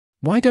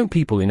Why don't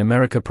people in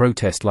America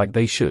protest like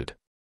they should?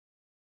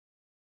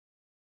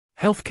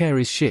 Healthcare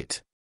is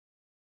shit.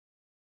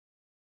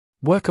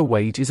 Worker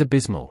wage is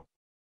abysmal.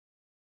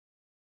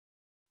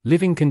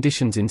 Living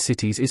conditions in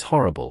cities is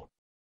horrible.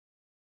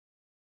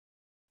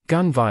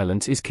 Gun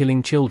violence is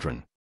killing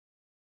children.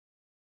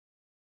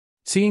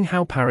 Seeing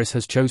how Paris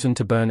has chosen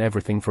to burn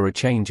everything for a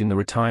change in the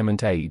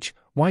retirement age,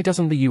 why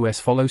doesn't the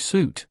US follow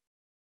suit?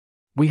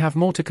 We have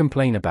more to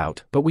complain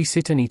about, but we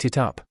sit and eat it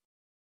up.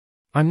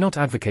 I'm not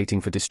advocating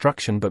for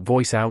destruction, but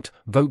voice out,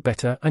 vote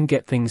better, and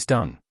get things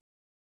done.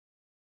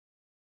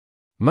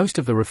 Most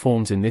of the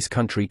reforms in this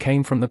country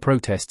came from the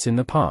protests in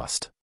the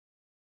past.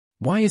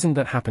 Why isn't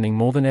that happening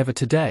more than ever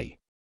today?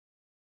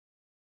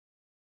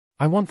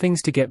 I want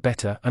things to get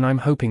better, and I'm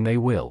hoping they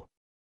will.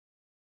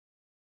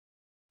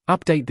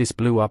 Update this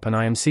blew up and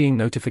I am seeing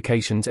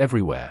notifications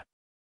everywhere.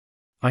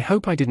 I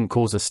hope I didn't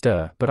cause a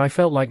stir, but I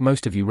felt like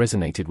most of you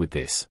resonated with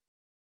this.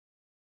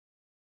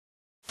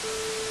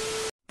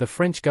 The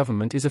French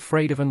government is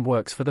afraid of and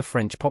works for the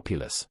French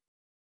populace.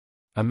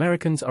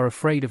 Americans are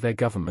afraid of their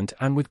government,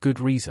 and with good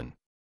reason.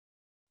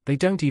 They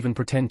don't even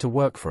pretend to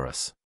work for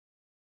us.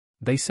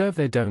 They serve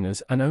their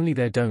donors and only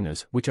their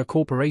donors, which are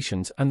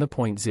corporations and the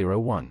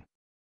 .01.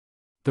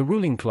 The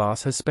ruling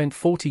class has spent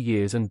 40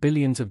 years and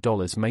billions of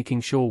dollars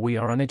making sure we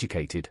are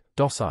uneducated,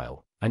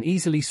 docile, and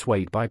easily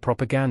swayed by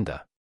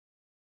propaganda.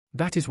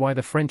 That is why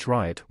the French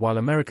riot while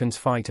Americans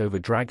fight over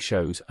drag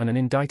shows and an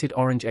indicted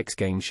Orange X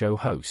game show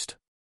host.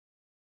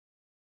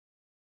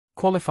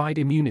 Qualified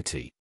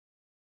immunity.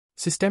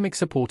 Systemic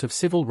support of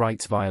civil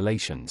rights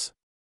violations.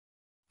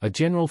 A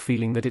general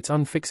feeling that it's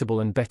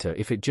unfixable and better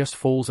if it just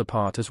falls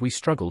apart as we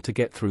struggle to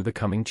get through the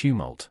coming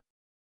tumult.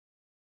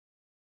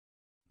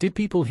 Did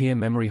people here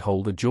memory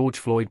hold the George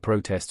Floyd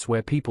protests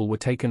where people were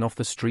taken off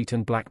the street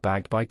and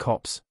black-bagged by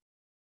cops?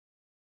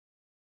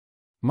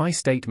 My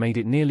state made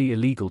it nearly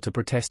illegal to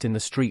protest in the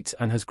streets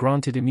and has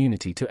granted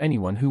immunity to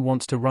anyone who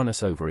wants to run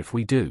us over if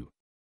we do.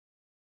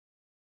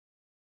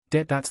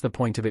 Debt, that's the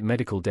point of it.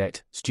 Medical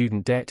debt,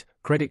 student debt,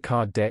 credit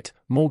card debt,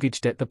 mortgage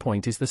debt, the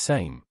point is the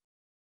same.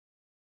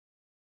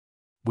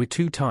 We're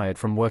too tired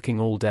from working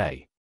all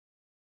day.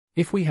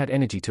 If we had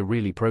energy to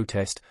really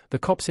protest, the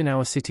cops in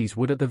our cities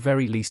would at the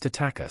very least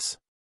attack us.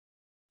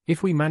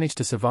 If we managed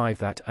to survive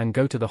that and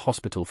go to the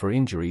hospital for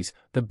injuries,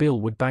 the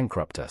bill would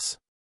bankrupt us.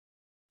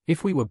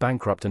 If we were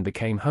bankrupt and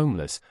became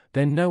homeless,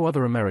 then no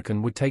other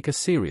American would take us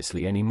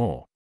seriously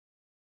anymore.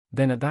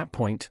 Then at that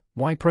point,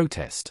 why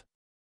protest?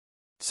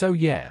 So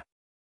yeah.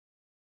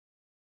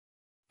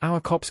 Our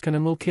cops can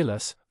and will kill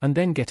us, and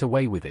then get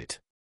away with it.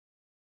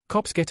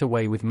 Cops get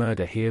away with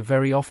murder here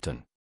very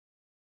often.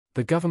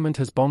 The government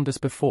has bombed us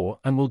before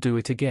and will do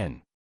it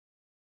again.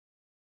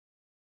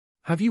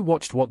 Have you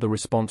watched what the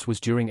response was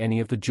during any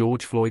of the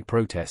George Floyd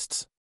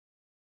protests?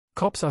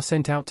 Cops are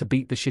sent out to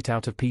beat the shit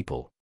out of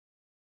people.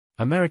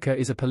 America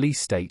is a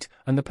police state,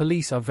 and the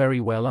police are very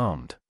well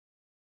armed.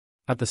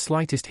 At the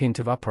slightest hint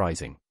of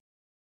uprising,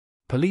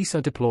 police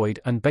are deployed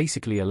and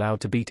basically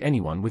allowed to beat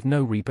anyone with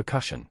no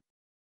repercussion.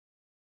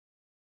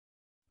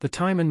 The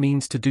time and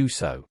means to do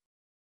so.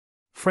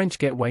 French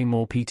get way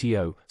more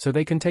PTO, so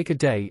they can take a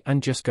day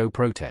and just go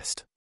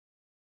protest.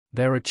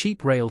 They're a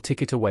cheap rail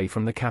ticket away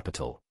from the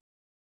capital.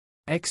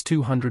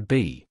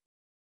 X200B.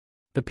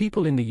 The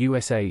people in the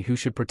USA who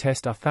should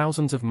protest are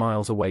thousands of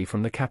miles away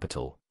from the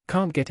capital,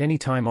 can't get any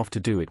time off to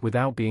do it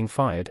without being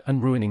fired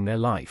and ruining their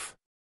life.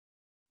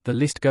 The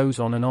list goes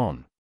on and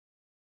on.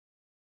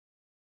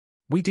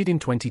 We did in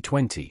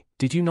 2020,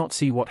 did you not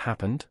see what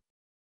happened?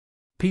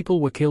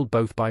 People were killed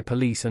both by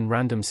police and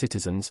random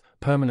citizens,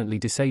 permanently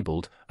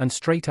disabled, and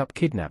straight up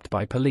kidnapped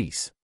by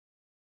police.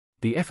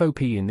 The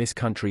FOP in this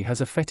country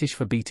has a fetish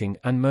for beating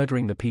and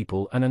murdering the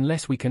people, and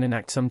unless we can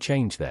enact some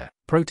change there,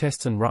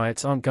 protests and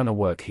riots aren't gonna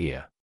work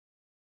here.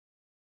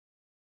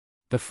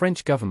 The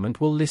French government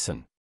will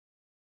listen.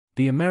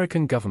 The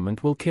American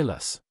government will kill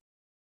us.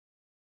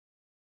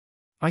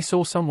 I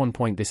saw someone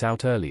point this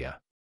out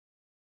earlier.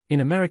 In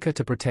America,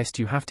 to protest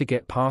you have to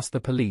get past the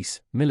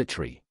police,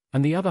 military,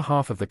 and the other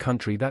half of the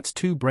country that's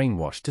too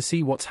brainwashed to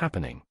see what's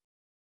happening.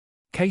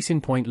 Case in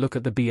point, look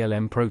at the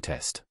BLM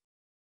protest.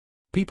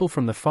 People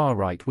from the far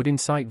right would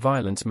incite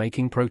violence,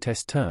 making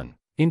protests turn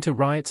into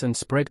riots and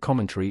spread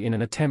commentary in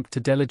an attempt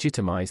to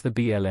delegitimize the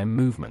BLM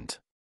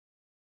movement.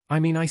 I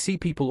mean, I see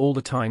people all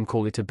the time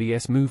call it a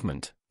BS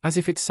movement, as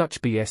if it's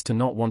such BS to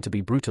not want to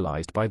be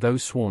brutalized by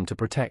those sworn to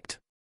protect.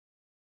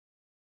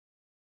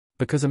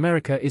 Because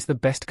America is the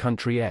best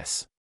country.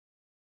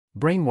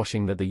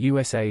 Brainwashing that the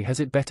USA has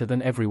it better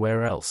than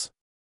everywhere else.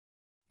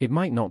 It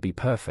might not be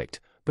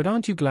perfect, but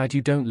aren't you glad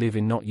you don't live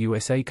in not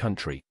USA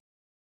country?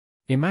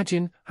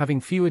 Imagine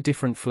having fewer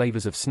different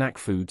flavors of snack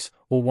foods,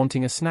 or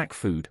wanting a snack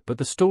food but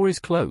the store is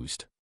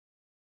closed.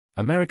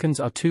 Americans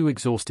are too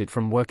exhausted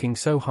from working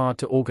so hard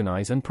to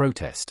organize and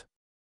protest.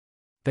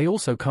 They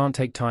also can't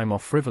take time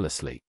off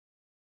frivolously.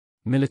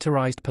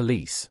 Militarized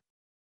police.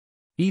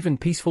 Even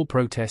peaceful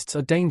protests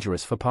are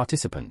dangerous for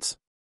participants.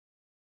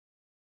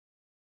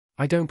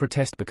 I don't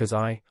protest because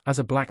I, as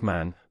a black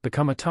man,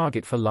 become a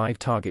target for live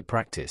target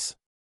practice.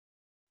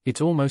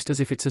 It's almost as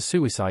if it's a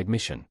suicide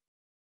mission.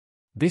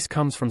 This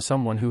comes from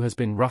someone who has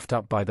been roughed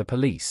up by the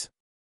police.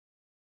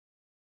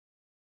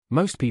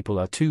 Most people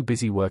are too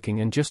busy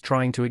working and just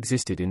trying to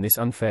exist in this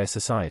unfair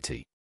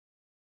society.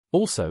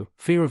 Also,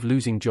 fear of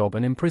losing job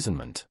and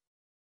imprisonment.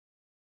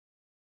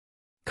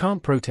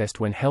 Can't protest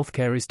when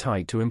healthcare is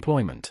tied to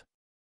employment.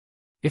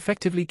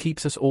 Effectively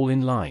keeps us all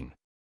in line.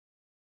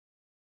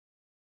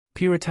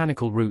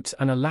 Puritanical roots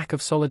and a lack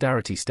of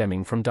solidarity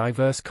stemming from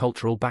diverse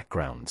cultural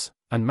backgrounds,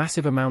 and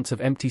massive amounts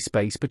of empty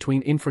space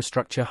between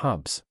infrastructure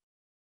hubs.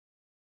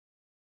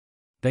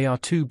 They are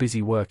too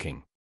busy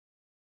working.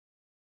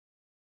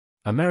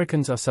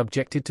 Americans are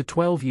subjected to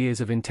 12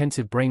 years of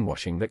intensive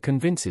brainwashing that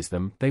convinces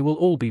them they will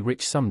all be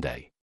rich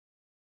someday.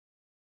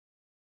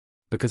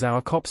 Because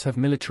our cops have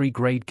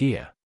military-grade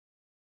gear.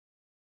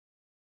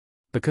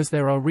 Because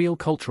there are real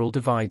cultural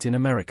divides in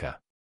America.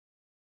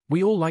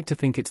 We all like to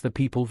think it's the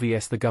people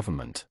vs the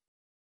government.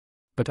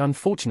 But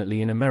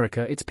unfortunately in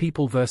America it's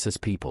people versus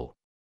people.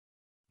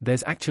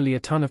 There's actually a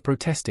ton of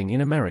protesting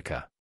in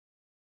America.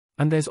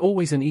 And there's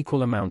always an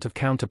equal amount of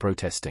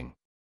counter-protesting.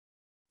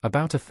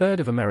 About a third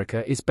of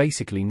America is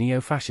basically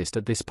neo-fascist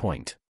at this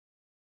point.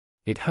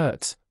 It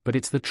hurts, but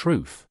it's the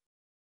truth.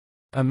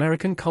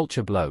 American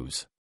culture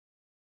blows.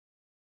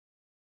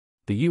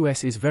 The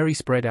US is very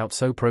spread out,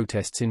 so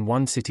protests in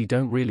one city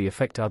don't really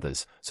affect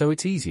others, so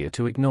it's easier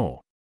to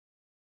ignore.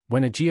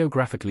 When a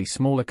geographically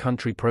smaller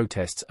country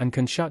protests and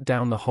can shut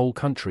down the whole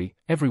country,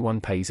 everyone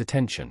pays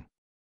attention.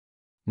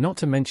 Not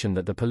to mention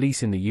that the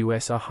police in the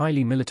US are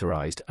highly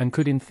militarized and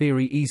could in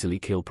theory easily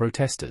kill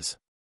protesters.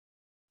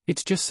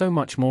 It's just so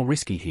much more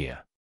risky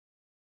here.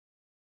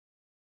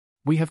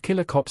 We have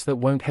killer cops that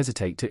won't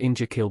hesitate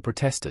to kill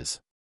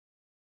protesters.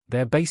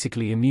 They're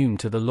basically immune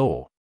to the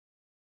law.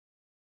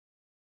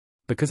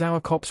 Because our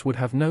cops would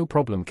have no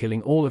problem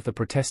killing all of the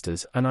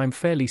protesters, and I'm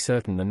fairly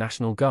certain the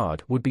National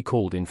Guard would be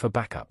called in for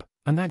backup,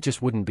 and that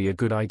just wouldn't be a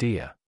good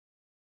idea.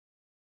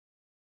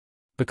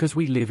 Because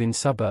we live in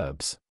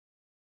suburbs.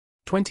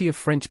 20 of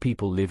French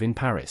people live in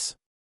Paris.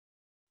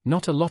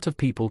 Not a lot of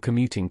people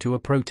commuting to a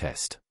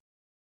protest.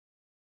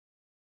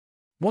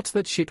 What's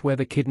that shit where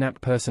the kidnapped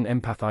person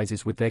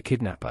empathizes with their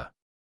kidnapper?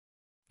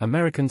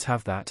 Americans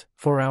have that,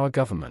 for our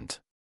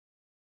government.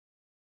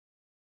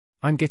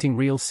 I'm getting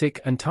real sick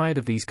and tired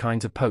of these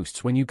kinds of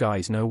posts when you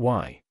guys know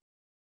why.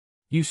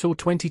 You saw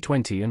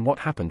 2020 and what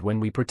happened when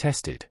we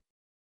protested.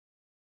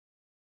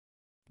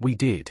 We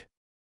did.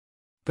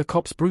 The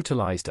cops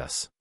brutalized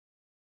us.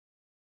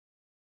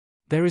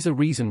 There is a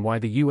reason why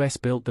the US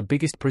built the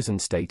biggest prison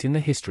state in the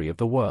history of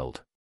the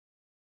world.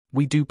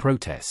 We do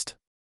protest.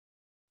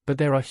 But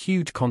there are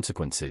huge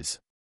consequences.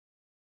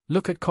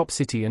 Look at Cop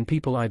City and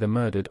people either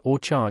murdered or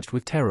charged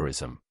with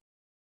terrorism.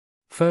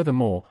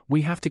 Furthermore,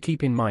 we have to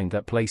keep in mind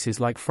that places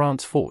like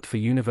France fought for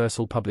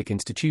universal public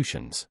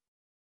institutions.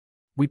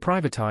 We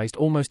privatized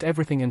almost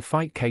everything and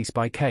fight case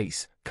by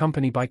case,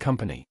 company by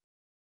company.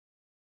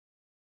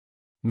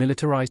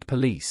 Militarized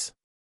police.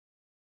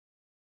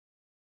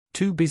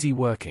 Too busy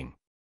working.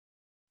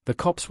 The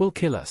cops will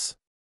kill us.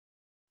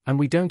 And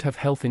we don't have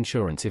health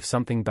insurance if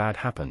something bad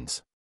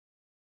happens.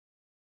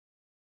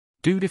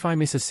 Dude, if I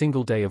miss a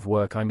single day of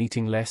work I'm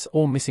eating less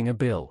or missing a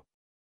bill.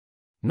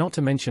 Not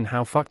to mention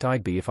how fucked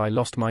I'd be if I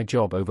lost my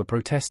job over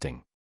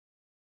protesting.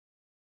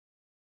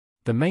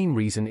 The main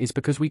reason is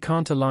because we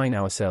can't align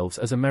ourselves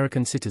as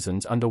American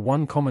citizens under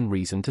one common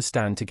reason to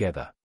stand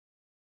together.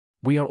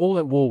 We are all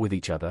at war with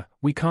each other,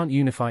 we can't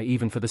unify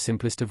even for the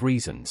simplest of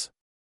reasons.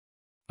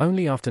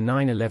 Only after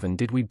 9/11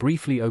 did we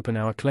briefly open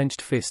our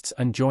clenched fists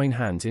and join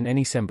hands in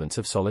any semblance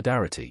of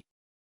solidarity.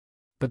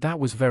 But that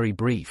was very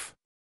brief.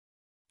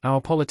 Our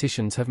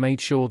politicians have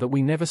made sure that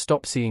we never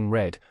stop seeing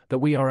red, that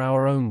we are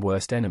our own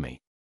worst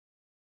enemy.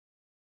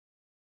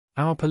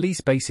 Our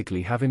police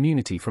basically have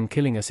immunity from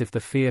killing us if the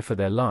fear for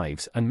their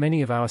lives, and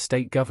many of our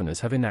state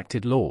governors have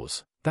enacted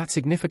laws that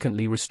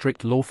significantly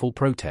restrict lawful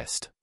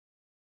protest.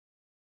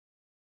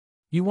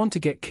 You want to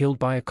get killed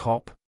by a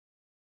cop?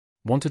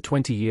 Want a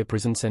 20-year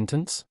prison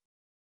sentence?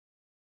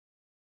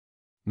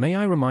 May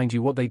I remind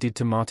you what they did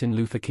to Martin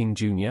Luther King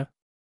Jr.?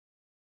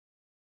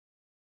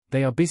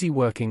 They are busy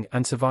working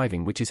and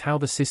surviving, which is how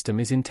the system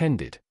is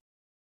intended.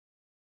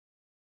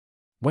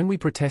 When we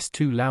protest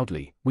too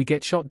loudly, we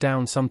get shot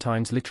down,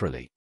 sometimes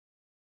literally.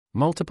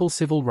 Multiple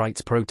civil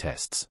rights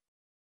protests.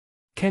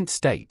 Kent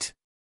State.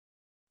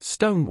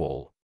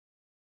 Stonewall.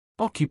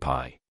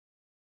 Occupy.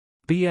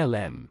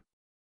 BLM.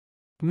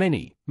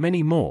 Many,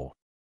 many more.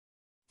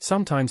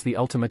 Sometimes the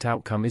ultimate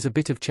outcome is a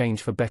bit of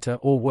change for better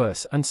or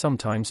worse, and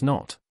sometimes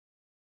not.